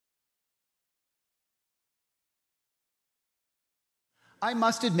I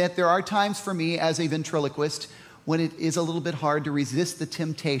must admit there are times for me as a ventriloquist when it is a little bit hard to resist the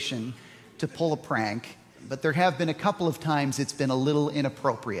temptation to pull a prank, but there have been a couple of times it's been a little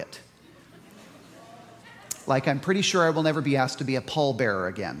inappropriate. Like, I'm pretty sure I will never be asked to be a pallbearer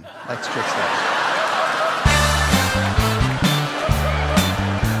again. Let's just say.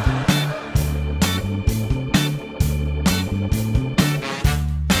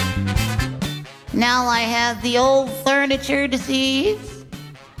 Now I have the old furniture disease.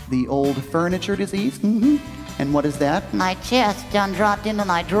 The old furniture disease? Mm-hmm. And what is that? My chest done dropped into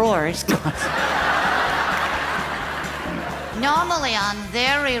my drawers. Normally I'm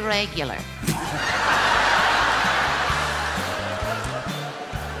very regular.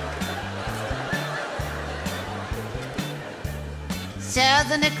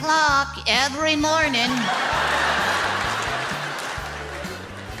 7 o'clock every morning.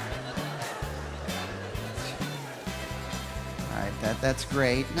 All right, that's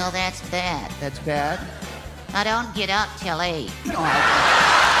great. No, that's bad. That's bad? I don't get up till 8.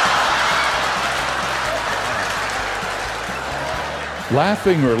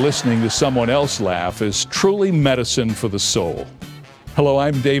 Laughing or listening to someone else laugh is truly medicine for the soul. Hello,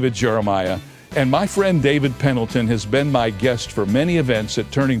 I'm David Jeremiah, and my friend David Pendleton has been my guest for many events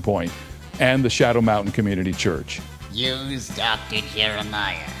at Turning Point and the Shadow Mountain Community Church. Use Dr.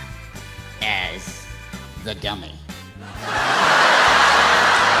 Jeremiah as the dummy.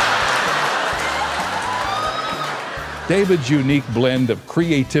 David's unique blend of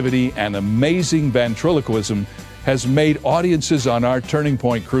creativity and amazing ventriloquism has made audiences on our Turning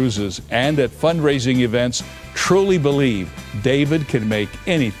Point cruises and at fundraising events truly believe David can make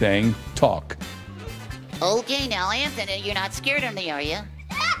anything talk. Okay, now, Anthony, you're not scared of me, are you?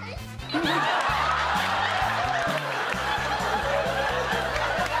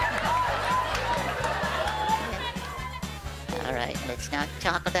 All right, let's not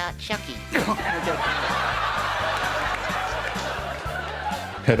talk about Chucky.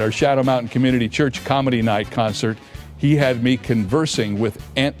 At our Shadow Mountain Community Church Comedy Night concert, he had me conversing with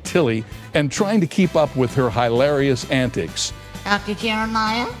Aunt Tilly and trying to keep up with her hilarious antics. Dr.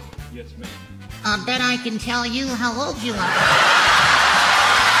 Jeremiah? Yes, ma'am. I bet I can tell you how old you are.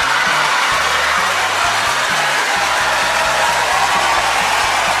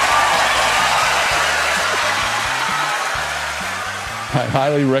 I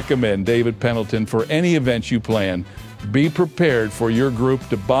highly recommend David Pendleton for any event you plan. Be prepared for your group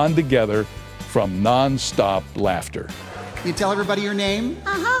to bond together from non-stop laughter. Can you tell everybody your name?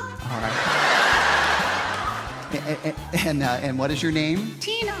 Uh-huh. All right. And what is your name?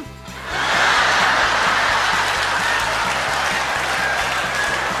 Tina.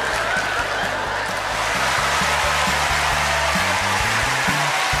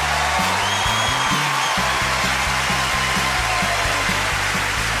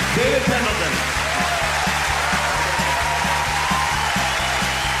 David Pendleton.